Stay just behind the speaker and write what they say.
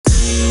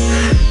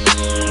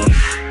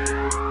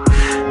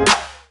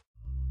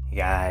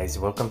guys,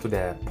 welcome to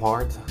the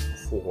part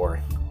 4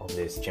 of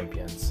this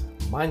Champions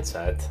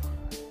Mindset.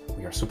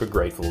 We are super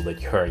grateful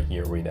that you are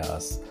here with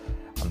us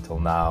until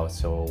now.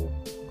 So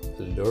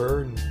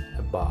learn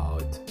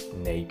about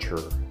nature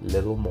a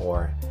little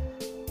more.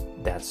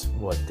 That's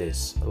what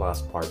this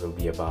last part will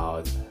be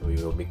about. We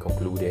will be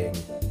concluding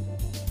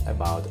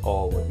about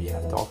all what we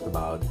have talked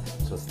about.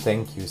 So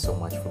thank you so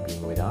much for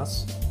being with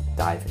us.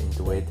 Dive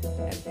into it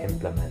and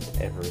implement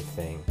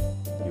everything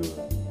you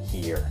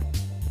hear.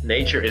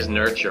 Nature is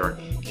nurture.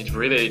 It's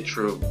really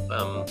true.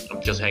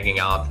 I'm just hanging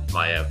out at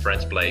my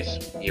friend's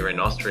place here in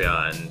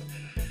Austria, and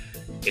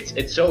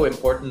it's so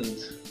important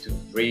to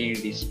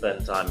really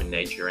spend time in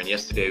nature. And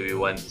yesterday we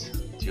went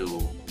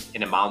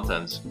in the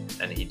mountains,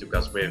 and he took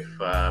us with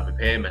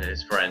him and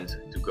his friend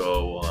to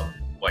go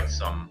watch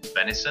some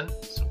venison.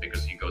 So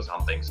because he goes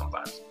hunting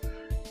sometimes,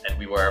 and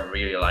we were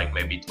really like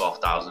maybe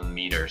 12,000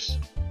 meters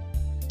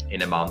in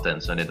the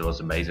mountains, and it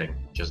was amazing.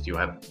 Just you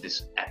have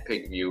this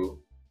epic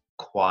view.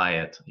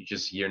 Quiet, you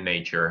just hear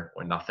nature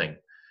or nothing.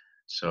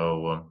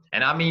 So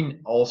and I mean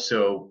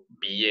also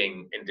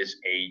being in this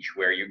age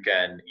where you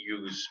can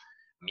use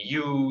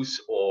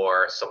Muse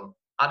or some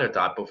other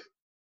type of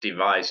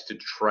device to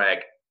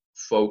track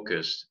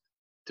focus,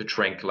 to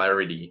train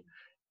clarity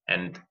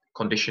and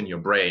condition your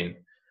brain,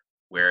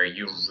 where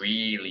you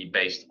really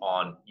based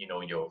on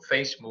your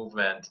face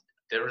movement.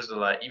 There is a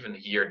lot, even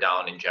here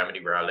down in Germany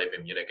where I live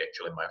in Munich,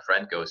 actually my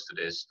friend goes to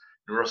this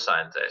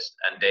neuroscientist,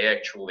 and they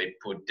actually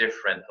put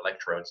different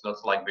electrodes, not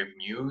like with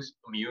Muse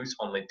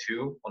only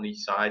 2 on each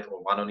side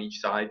or 1 on each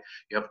side.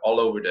 You have all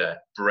over the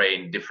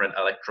brain different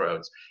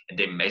electrodes, and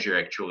they measure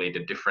actually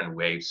the different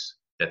waves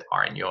that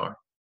are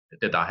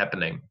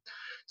happening.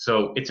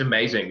 So it's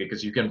amazing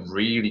because you can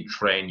really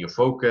train your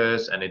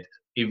focus, and it,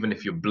 even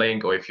if you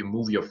blink or if you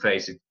move your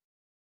face, it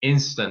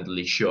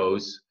instantly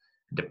shows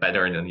the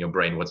pattern in your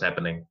brain what's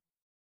happening.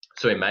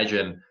 So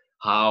imagine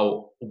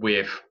how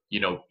with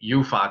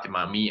you,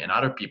 Fatima, me, and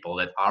other people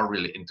that are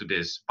really into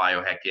this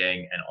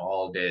biohacking and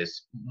all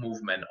this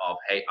movement of,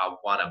 hey, I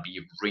want to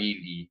be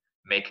really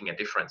making a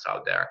difference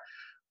out there,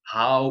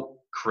 how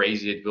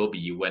crazy it will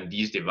be when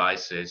these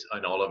devices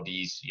and all of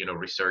these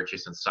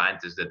researchers and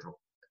scientists that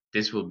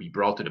this will be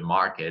brought to the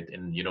market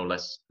in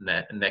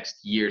next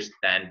years,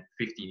 10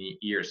 15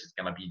 years. It's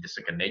going to be the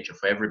second nature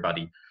for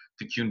everybody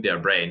to tune their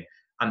brain,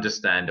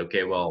 understand,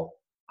 okay, well,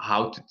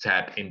 how to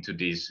tap into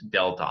these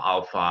delta,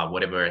 alpha,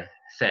 whatever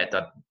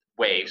theta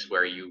waves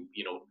where you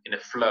in a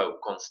flow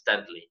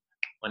constantly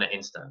on an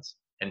instance,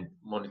 and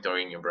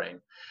monitoring your brain.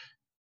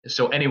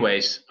 So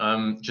anyways,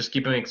 just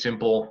keeping it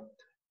simple.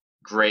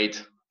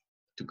 Great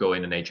to go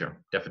into nature.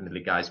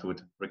 Definitely, guys,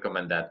 would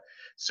recommend that.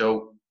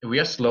 So we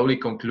are slowly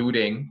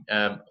concluding.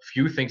 A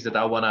few things that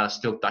I want to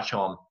still touch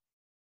on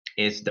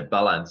is the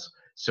balance.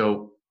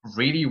 So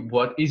really,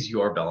 what is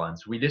your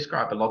balance? We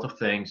describe a lot of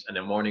things in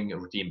the morning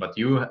routine, but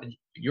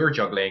you're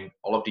juggling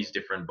all of these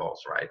different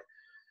balls, right?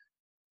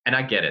 And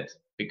I get it,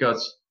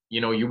 because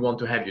you want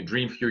to have your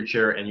dream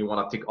future and you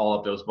want to tick all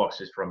of those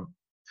boxes, from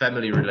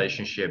family,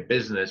 relationship,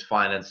 business,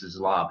 finances,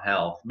 love,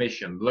 health,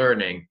 mission,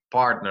 learning,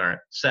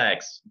 partner,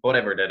 sex,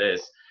 whatever that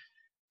is.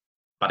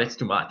 But it's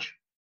too much.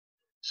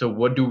 So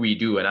what do we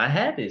do? And I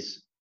had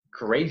this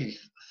crazy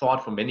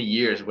thought for many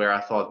years where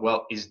I thought,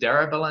 well, is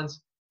there a balance?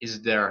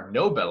 Is there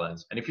no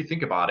balance? And if you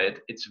think about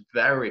it, it's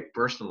very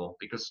personal,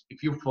 because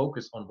if you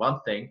focus on one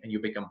thing and you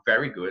become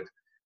very good,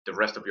 the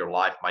rest of your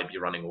life might be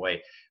running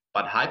away.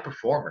 But high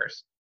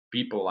performers,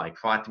 people like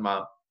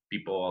Fatima,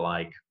 people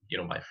like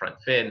my friend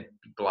Finn,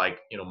 people like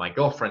my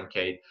girlfriend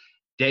Kate,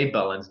 they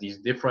balance these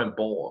different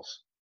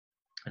balls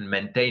and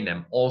maintain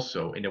them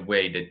also in a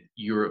way that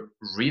you're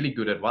really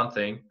good at one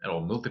thing or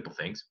multiple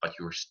things, but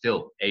you're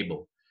still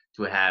able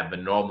to have a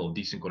normal,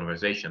 decent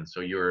conversation.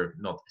 So you're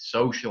not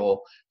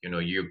social,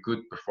 you're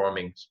good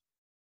performing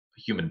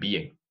human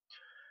being.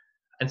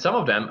 And some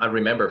of them, I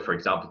remember, for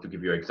example, to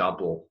give you an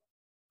example,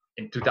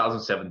 in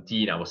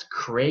 2017, I was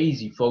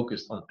crazy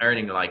focused on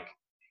earning like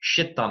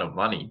shit ton of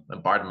money,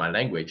 and pardon my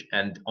language,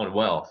 and on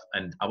wealth.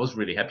 And I was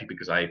really happy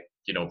because I,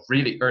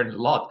 really earned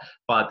a lot.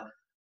 But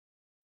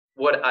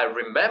what I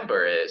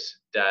remember is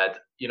that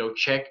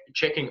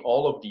checking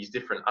all of these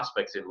different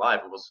aspects in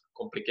life was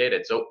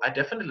complicated. So I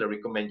definitely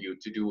recommend you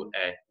to do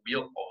a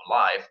wheel of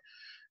life.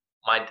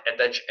 Might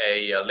attach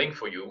a link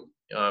for you,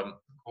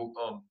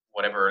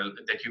 whatever,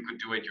 that you could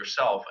do it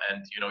yourself,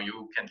 and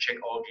you can check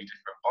all of these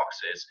different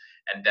boxes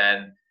and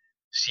then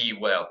see,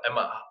 well,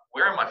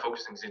 where am I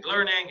focusing? Is it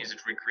learning? Is it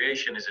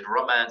recreation? Is it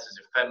romance? Is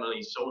it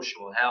family,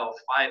 social, health,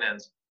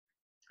 finance?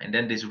 And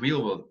then this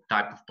wheel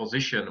type of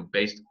position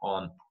based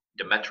on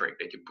the metric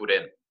that you put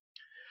in.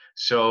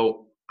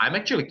 So I'm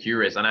actually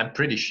curious, and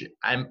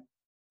I'm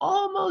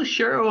almost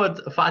sure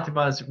what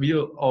Fatima's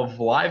wheel of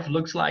life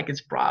looks like.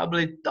 It's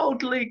probably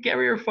totally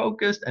career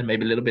focused and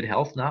maybe a little bit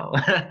health now.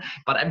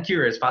 But I'm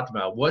curious,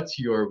 Fatima, what's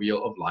your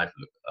wheel of life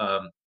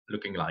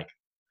looking like?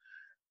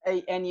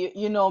 And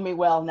you know me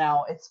well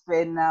now. It's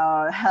been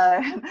more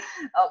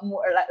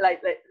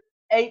like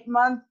 8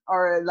 months,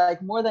 or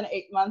like more than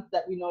 8 months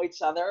that we know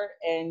each other,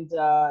 and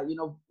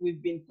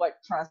we've been quite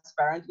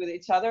transparent with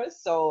each other.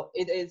 So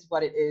it is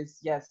what it is.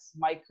 Yes,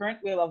 my current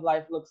wheel of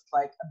life looks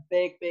like a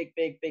big, big,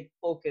 big, big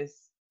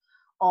focus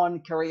on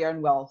career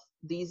and wealth.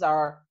 These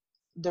are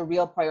the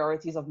real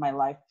priorities of my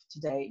life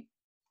today,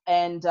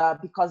 and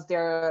because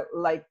they're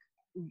like,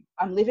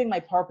 I'm living my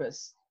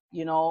purpose,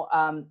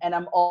 and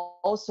I'm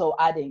also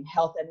adding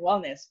health and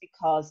wellness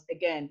because,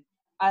 again,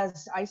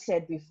 as I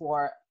said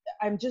before,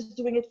 I'm just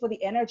doing it for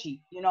the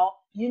energy.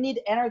 You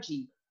need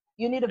energy.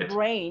 You need a It,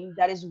 brain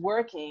that is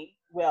working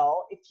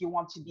well if you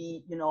want to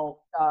be,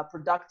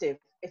 productive,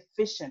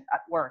 efficient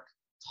at work,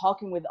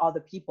 talking with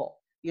other people.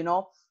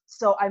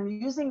 So I'm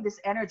using this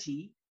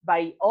energy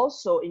by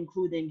also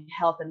including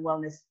health and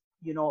wellness,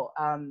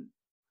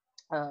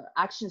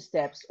 action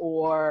steps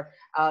or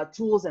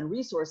tools and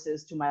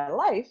resources to my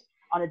life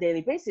on a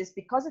daily basis,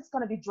 because it's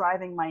going to be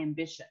driving my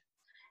ambition.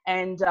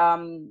 And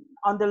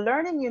on the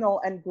learning,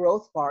 and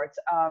growth part,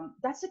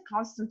 that's a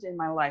constant in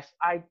my life.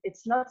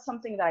 It's not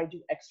something that I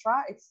do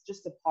extra. It's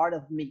just a part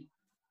of me.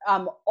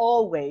 I'm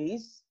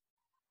always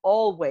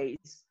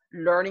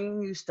learning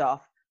new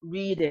stuff,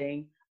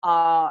 reading,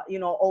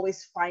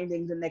 always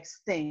finding the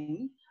next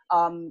thing.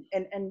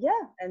 And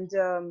yeah, and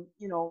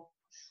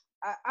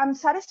I'm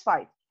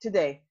satisfied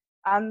today.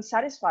 I'm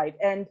satisfied.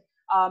 And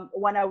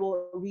when I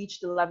will reach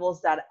the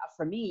levels that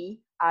for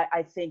me,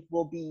 I think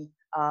will be,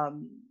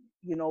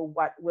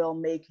 what will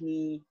make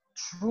me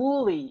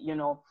truly,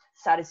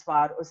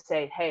 satisfied, or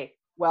say, hey,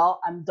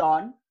 well, I'm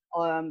done.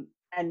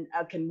 And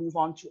I can move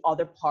on to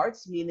other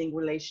parts, meaning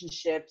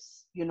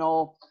relationships,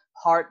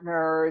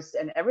 partners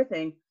and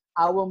everything.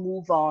 I will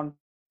move on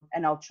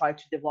and I'll try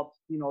to develop,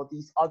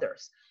 these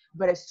others.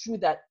 But it's true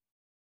that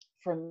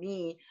for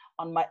me,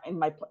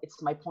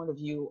 it's my point of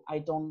view, I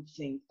don't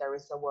think there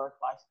is a work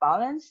life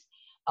balance.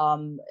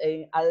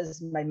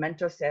 As my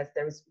mentor says,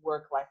 there is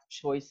work life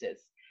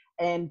choices.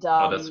 And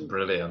oh, that's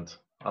brilliant.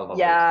 I love it.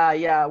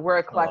 yeah,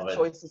 work I life love it.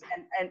 choices.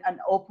 And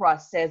Oprah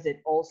says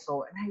it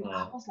also. And I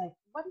Mm, was like,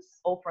 what is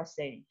Oprah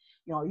saying?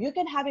 You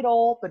can have it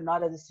all but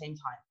not at the same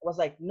time. I was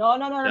like, no,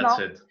 no, no, no, that's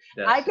no. it.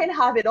 I That's can it.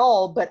 have it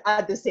all but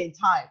at the same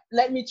time.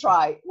 Let me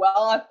try.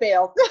 Well, I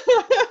failed.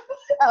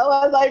 I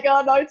was like,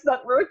 oh no, it's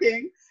not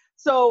working.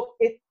 So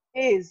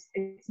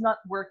it's not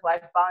work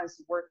life balance,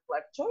 work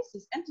life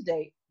choices. And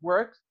today,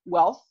 work,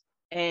 wealth,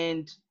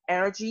 and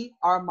energy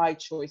are my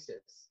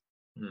choices.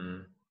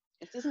 Mm.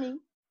 This is me.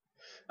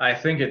 I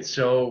think it's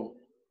so,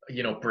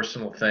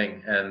 personal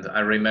thing. And I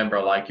remember,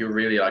 like, you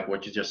really like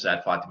what you just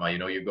said, Fatima.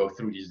 You go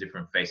through these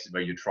different phases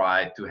where you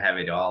try to have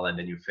it all and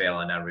then you fail.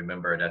 And I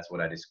remember that's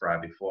what I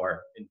described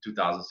before. In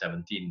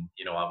 2017,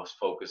 I was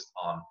focused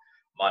on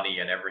money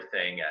and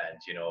everything. And,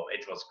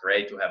 it was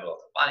great to have a lot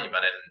of money.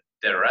 But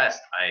then the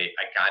rest, I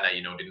kind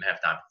of, didn't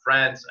have time for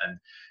friends. And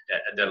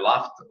the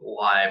love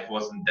life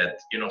wasn't that,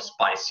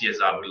 spicy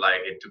as I would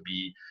like it to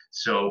be.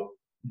 So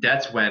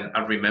that's when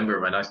I remember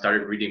when I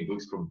started reading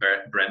books from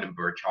Brandon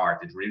Burchard.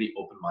 It really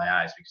opened my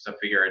eyes because I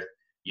figured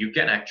you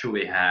can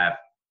actually have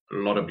a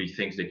lot of these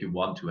things that you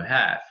want to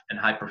have, and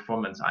high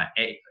performance are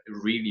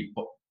really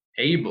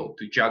able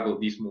to juggle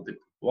these multiple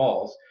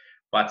walls,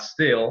 but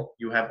still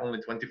you have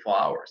only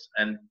 24 hours.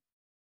 And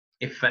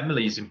if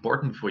family is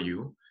important for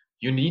you,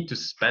 you need to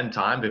spend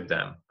time with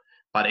them.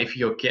 But if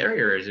your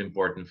career is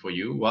important for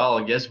you,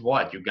 well, guess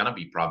what? You're gonna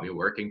be probably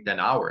working 10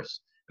 hours,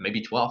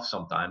 maybe 12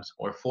 sometimes,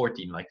 or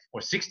 14, like,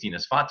 or 16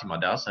 as Fatima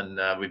does, and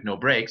with no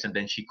breaks, and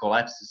then she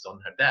collapses on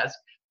her desk.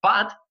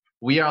 But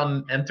we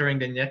are entering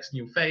the next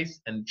new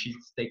phase, and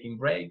she's taking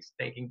breaks,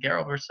 taking care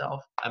of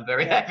herself. I'm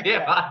very Yeah, happy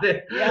yeah, about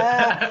it.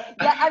 yeah.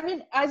 I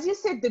mean, as you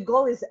said, the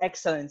goal is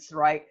excellence,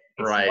 right?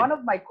 It's one Right,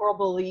 of my core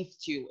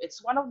beliefs too.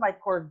 It's one of my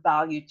core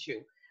value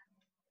too.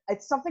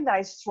 It's something that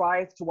I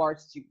strive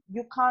towards too.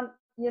 You can't,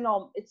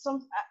 it's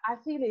some. I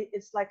feel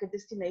it's like a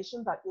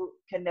destination that you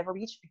can never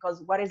reach,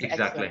 because what is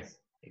exactly, excellence?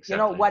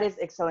 exactly. What is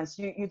excellence?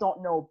 You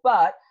don't know.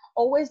 But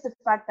always the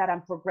fact that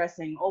I'm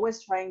progressing,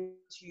 always trying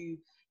to,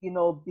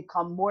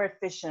 become more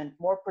efficient,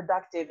 more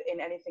productive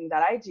in anything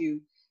that I do,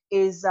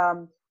 is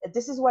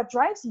this is what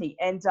drives me.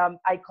 And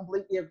I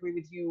completely agree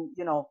with you.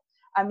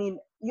 I mean,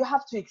 you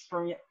have to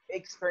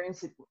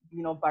experience it,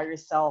 by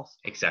yourself.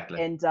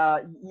 Exactly. And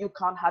you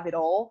can't have it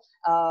all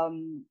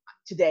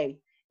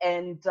today.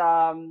 And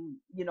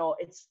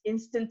it's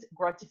instant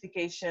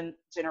gratification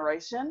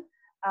generation.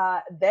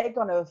 They're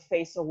gonna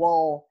face a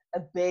wall, a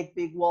big,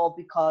 big wall,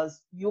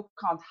 because you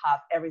can't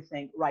have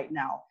everything right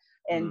now.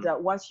 And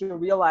Mm. once you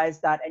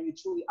realize that and you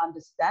truly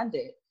understand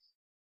it,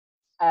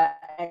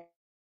 and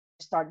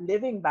you start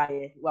living by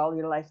it, well,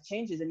 your life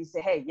changes, and you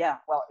say, hey, yeah,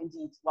 well,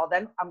 indeed, well,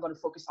 then I'm going to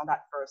focus on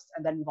that first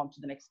and then move on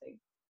to the next thing.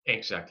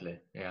 Exactly.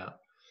 Yeah.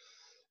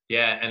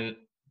 Yeah, and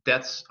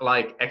that's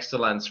like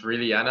excellence,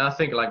 really. And I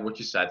think like what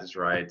you said is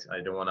right.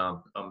 I don't want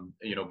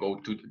to go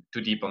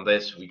too deep on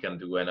this. We can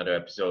do another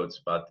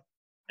episodes, but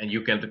and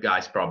you can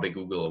guys probably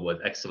Google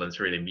what excellence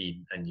really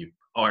mean, and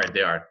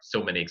there are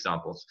so many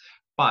examples.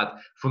 But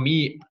for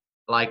me,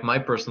 like my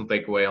personal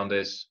takeaway on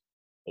this,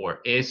 or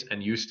is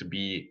and used to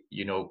be,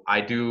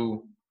 I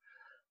do.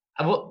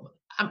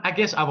 I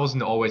guess I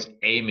wasn't always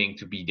aiming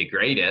to be the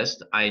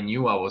greatest. I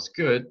knew I was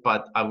good,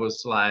 but I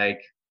was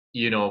like,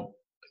 you know,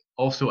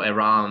 also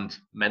around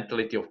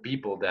mentality of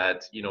people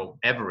that,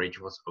 average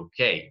was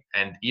okay.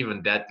 And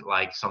even that,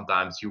 like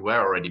sometimes you were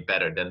already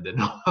better than the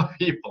normal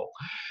people.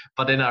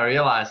 But then I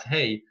realized,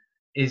 hey,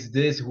 is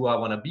this who I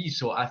want to be?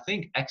 So I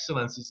think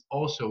excellence is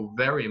also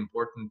very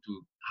important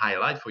to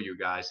highlight for you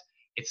guys.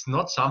 It's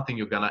not something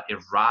you're gonna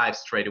arrive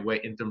straight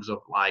away in terms of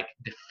like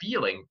the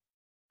feeling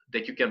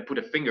that you can put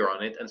a finger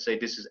on it and say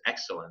this is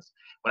excellence.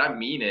 What I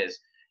mean is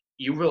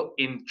you will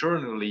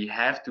internally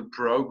have to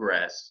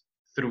progress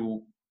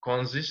through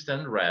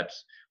consistent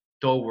reps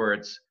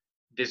towards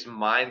this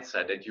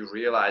mindset that you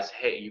realize,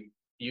 hey,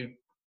 you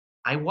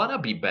I want to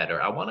be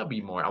better, I want to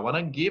be more, I want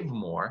to give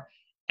more,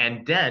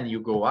 and then you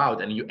go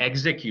out and you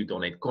execute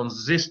on it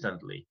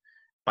consistently.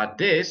 But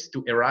this,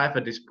 to arrive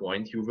at this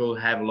point, you will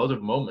have a lot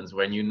of moments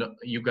when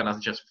you're gonna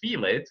just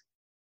feel it,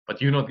 but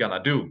you're not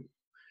gonna do.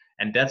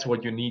 And that's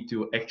what you need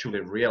to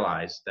actually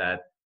realize,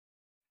 that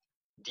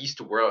these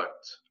two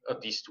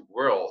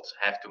worlds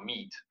have to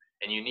meet,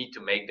 and you need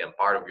to make them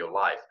part of your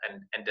life,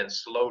 and then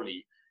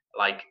slowly,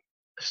 like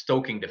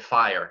stoking the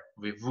fire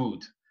with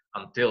wood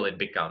until it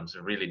becomes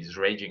really this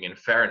raging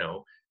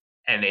inferno.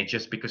 And it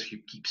just, because you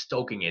keep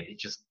stoking it, it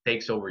just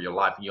takes over your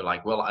life, and you're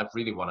like, well, I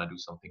really want to do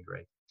something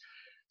great.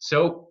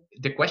 So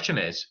the question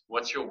is,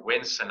 what's your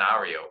win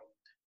scenario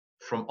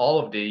from all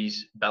of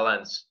these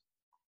balance,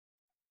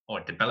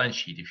 or the balance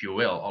sheet, if you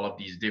will, all of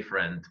these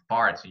different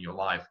parts in your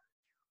life?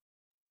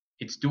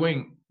 It's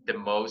doing the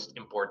most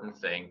important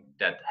thing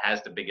that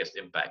has the biggest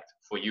impact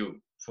for you,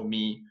 for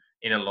me,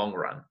 in a long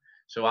run.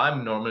 So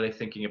I'm normally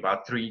thinking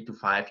about 3 to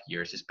 5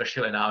 years,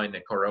 especially now in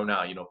the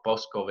corona,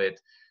 post COVID.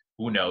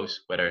 Who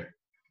knows whether,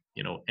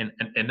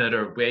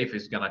 another wave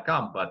is going to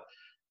come, but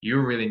you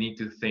really need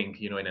to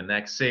think, in the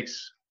next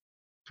 6,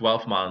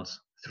 12 months,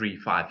 3,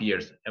 5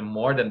 years. And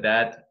more than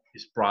that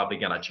is probably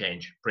going to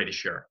change, pretty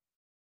sure.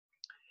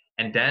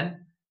 And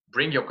then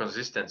bring your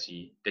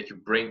consistency that you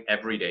bring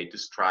every day to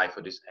strive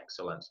for this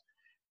excellence.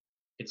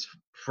 It's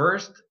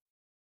first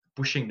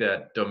pushing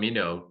the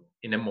domino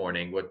in the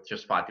morning, what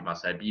just Fatima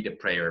said, be the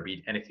prayer,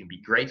 be anything,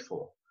 be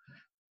grateful.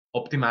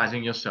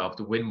 Optimizing yourself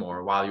to win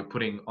more while you're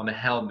putting on a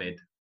helmet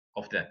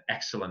of the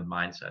excellent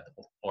mindset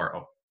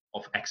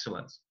of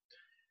excellence.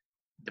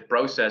 The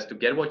process to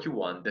get what you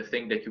want, the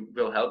thing that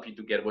will help you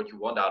to get what you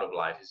want out of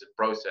life, is a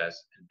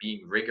process, and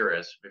being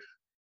rigorous with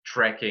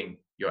tracking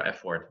your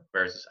effort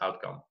versus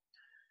outcome.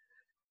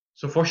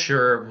 So for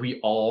sure,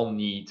 we all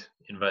need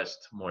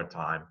invest more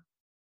time.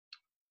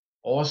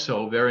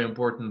 Also, very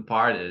important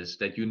part is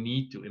that you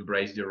need to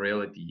embrace the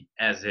reality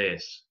as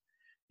is.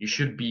 You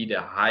should be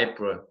the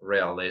hyper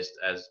realist,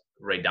 as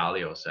Ray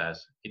Dalio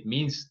says. It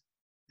means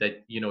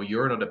that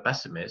you're not a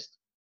pessimist,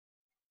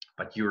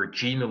 but you're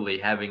genuinely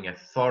having a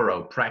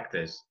thorough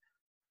practice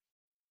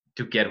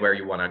to get where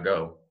you want to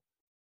go.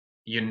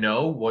 You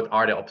know what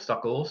are the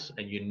obstacles,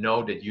 and you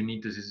know that you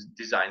need to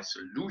design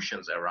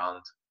solutions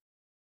around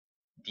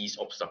these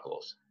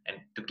obstacles and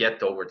to get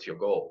towards your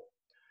goal.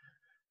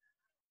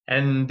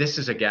 And this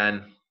is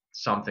again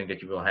something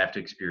that you will have to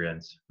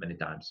experience many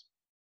times.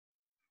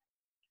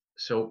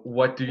 So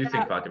what do you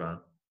think, Yeah,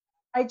 Fatima?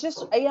 I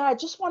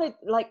just wanted,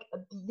 like,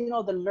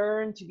 the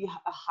learn to be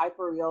a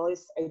hyper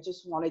realist. I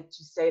just wanted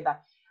to say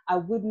that I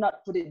would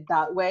not put it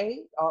that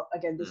way.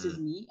 Again, this is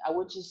Mm, me. I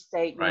would just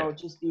say, right.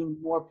 just being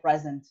more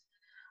present,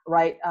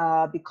 right?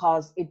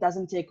 Because it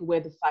doesn't take away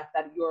the fact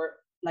that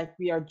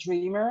we are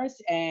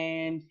dreamers,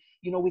 and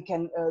we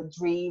can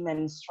dream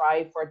and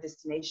strive for a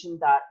destination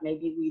that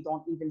maybe we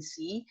don't even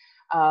see.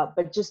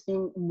 But just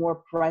being more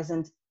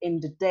present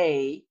in the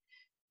day,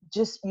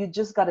 you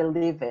just got to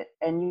live it,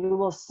 and you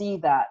will see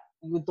that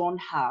you don't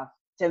have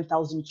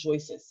 10,000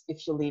 choices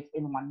if you live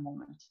in one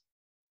moment.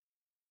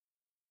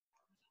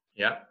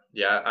 Yeah,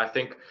 I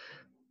think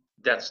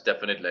that's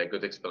definitely a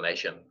good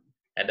explanation.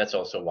 And that's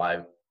also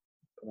why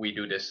we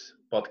do this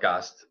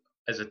podcast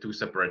as a two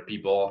separate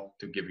people,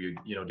 to give you,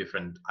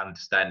 different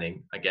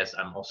understanding. I guess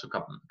I'm also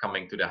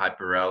coming to the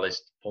hyper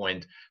realist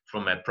point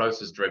from a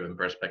process driven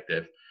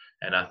perspective.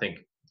 And I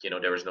think,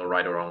 there is no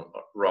right or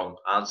wrong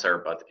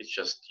answer, but it's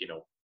just,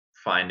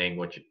 finding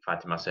what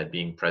Fatima said,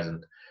 being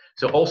present.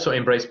 So also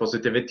embrace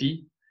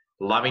positivity.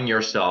 Loving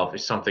yourself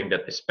is something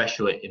that,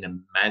 especially in a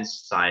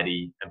man's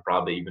society, and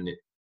probably even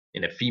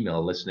in a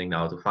female listening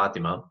now to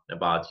Fatima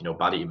about,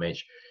 body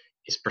image,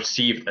 is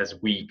perceived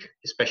as weak.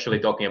 Especially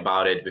talking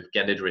about it with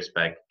candid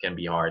respect can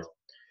be hard.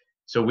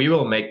 So we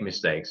will make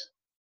mistakes.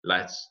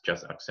 Let's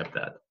just accept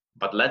that.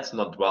 But let's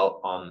not dwell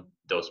on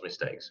those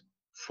mistakes.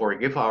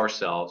 Forgive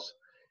ourselves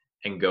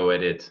and go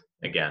at it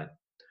again.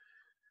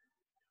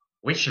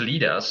 Which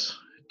lead us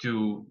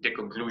to the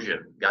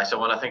conclusion. Guys, I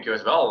want to thank you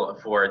as well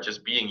for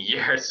just being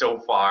here so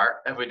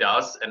far with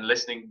us and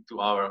listening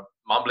to our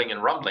mumbling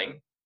and rumbling.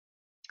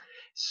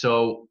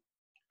 So,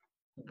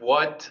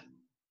 what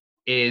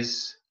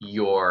is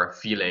your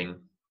feeling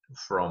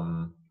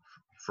from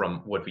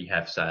what we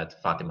have said,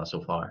 Fatima, so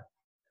far?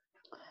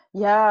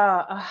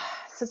 Yeah,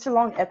 such a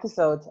long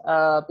episode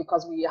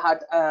because we had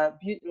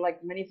like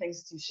many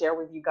things to share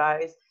with you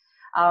guys.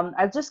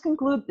 I'll just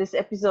conclude this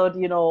episode.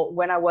 You know,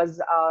 when I was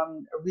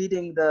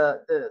reading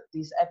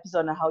this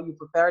episode and how you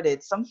prepared it,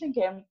 something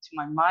came to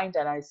my mind,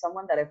 and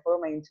someone that I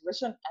followed my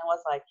intuition and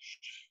was like,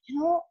 you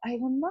know, I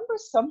remember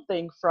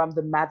something from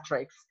the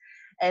Matrix.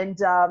 And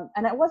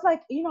I was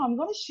like, you know, I'm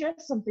gonna share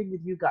something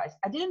with you guys.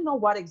 I didn't know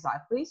what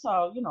exactly,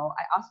 so you know,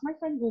 I asked my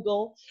friend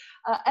Google,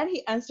 and he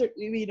answered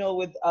me, you know,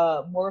 with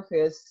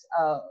Morpheus,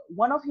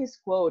 one of his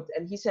quotes,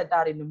 and he said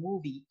that in the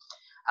movie,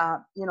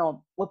 you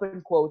know,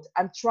 open quote,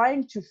 I'm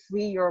trying to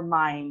free your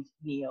mind,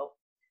 Neil,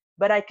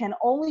 but I can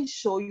only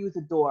show you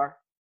the door.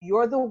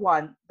 You're the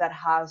one that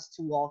has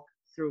to walk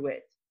through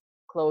it.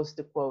 Close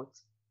the quote.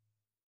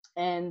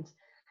 And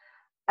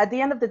at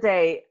the end of the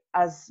day,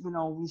 as you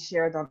know, we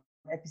shared on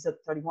episode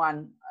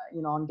 31,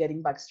 you know, on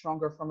getting back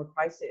stronger from a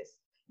crisis,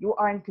 you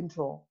are in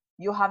control.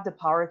 You have the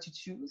power to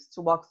choose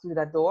to walk through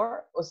that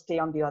door or stay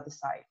on the other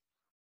side.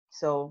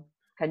 So,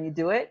 can you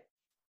do it?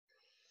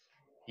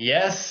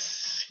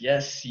 Yes,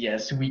 yes,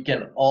 yes. We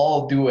can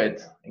all do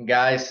it, and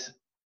guys.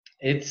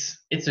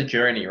 It's a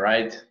journey,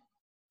 right?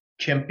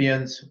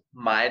 Champions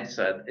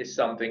mindset is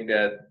something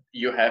that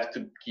you have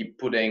to keep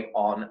putting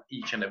on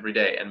each and every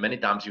day, and many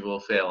times you will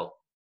fail.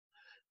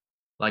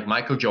 Like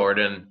Michael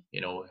Jordan,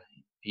 you know,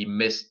 he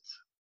missed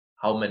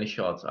how many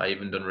shots? I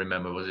even don't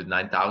remember. Was it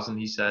 9,000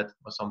 he said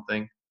or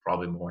something?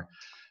 Probably more.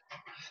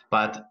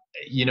 But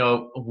you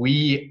know,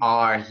 we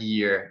are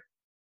here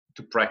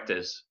to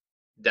practice.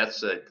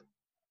 That's it.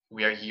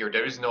 We are here.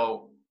 There is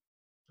no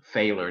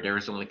failure. There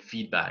is only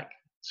feedback.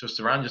 So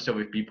surround yourself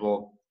with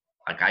people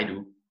like I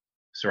do,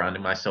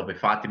 surrounding myself with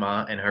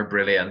Fatima and her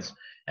brilliance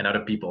and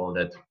other people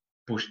that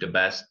push the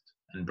best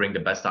and bring the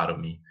best out of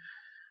me.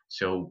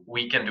 So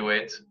we can do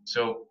it.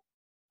 So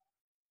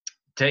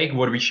take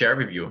what we share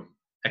with you,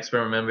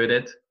 experiment with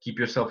it, keep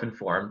yourself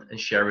informed, and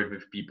share it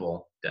with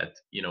people that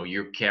you know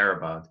you care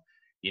about.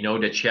 You know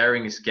that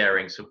sharing is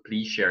caring, so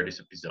please share this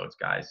episode,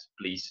 guys.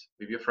 Please,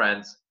 with your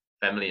friends,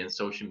 family, and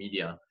social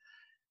media.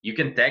 You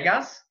can tag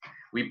us.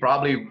 We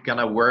probably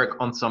gonna work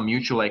on some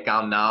mutual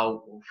account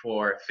now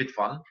for Fit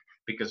Fun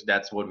because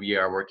that's what we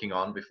are working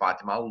on with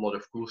Fatima. A lot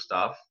of cool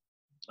stuff.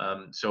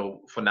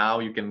 So for now,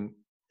 you can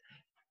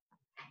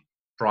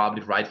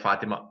probably write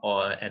Fatima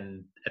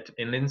and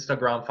in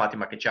Instagram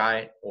Fatima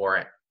Kachai,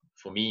 or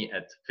for me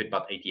at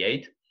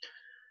Fitbot88.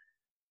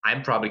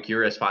 I'm probably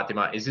curious,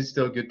 Fatima, is it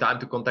still a good time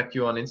to contact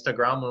you on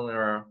Instagram,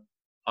 or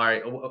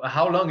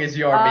how long is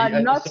your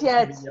Not social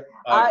yet. media?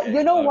 Okay,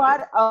 You know okay.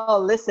 what? Oh,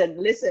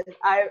 listen.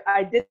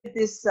 I did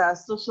this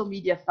social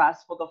media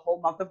fast for the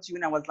whole month of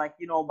June. I was like,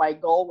 you know, my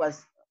goal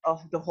was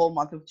of the whole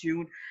month of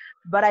June,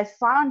 but I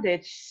found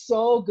it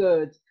so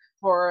good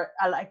for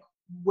like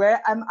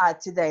where I'm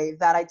at today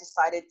that I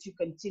decided to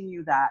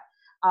continue that.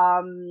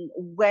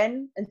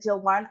 When until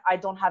when I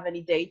don't have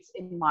any dates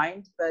in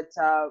mind, but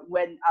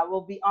when I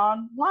will be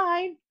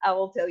online, I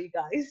will tell you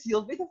guys.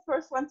 You'll be the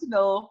first one to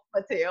know,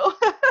 Mateo.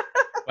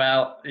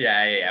 Well,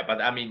 yeah.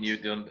 But I mean,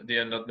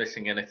 you're not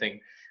missing anything.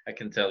 I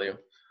can tell you,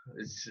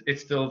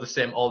 it's still the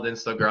same old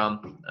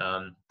Instagram.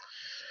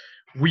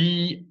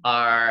 We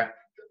are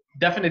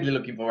definitely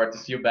looking forward to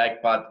see you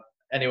back. But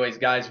anyways,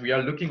 guys, we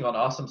are looking on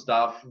awesome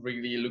stuff.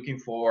 Really looking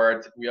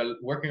forward. We are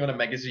working on a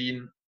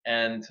magazine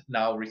and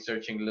now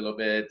researching a little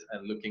bit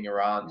and looking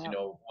around. You Yeah.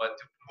 know what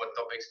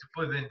topics to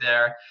put in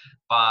there.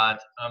 But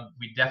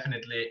we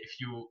definitely, if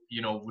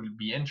you know would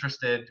be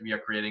interested, we are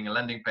creating a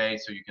landing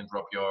page so you can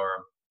drop your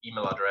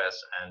email address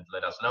and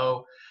let us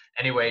know.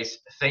 Anyways,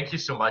 thank you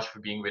so much for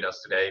being with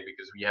us today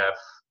because we have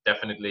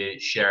definitely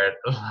shared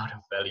a lot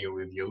of value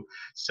with you.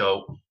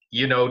 So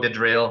you know the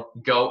drill.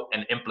 Go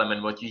and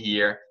implement what you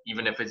hear,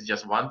 even if it's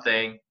just one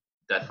thing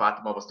that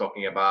Fatima was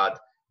talking about.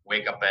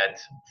 Wake up at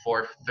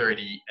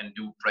 4:30 and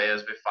do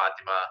prayers with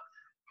Fatima.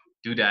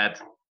 Do that,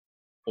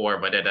 or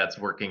whether that's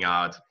working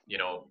out. You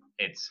know,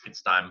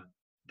 it's time.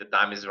 The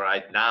time is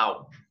right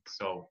now.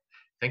 So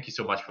thank you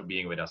so much for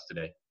being with us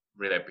today.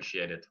 Really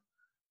appreciate it.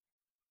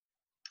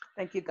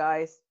 Thank you,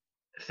 guys.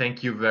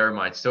 Thank you very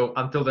much. So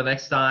until the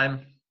next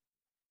time,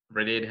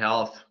 radiate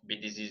health,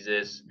 beat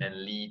diseases,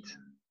 and lead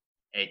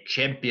a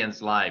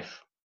champion's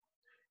life.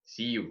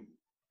 See you.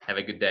 Have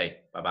a good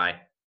day. Bye-bye.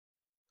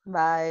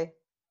 Bye.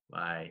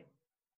 Bye.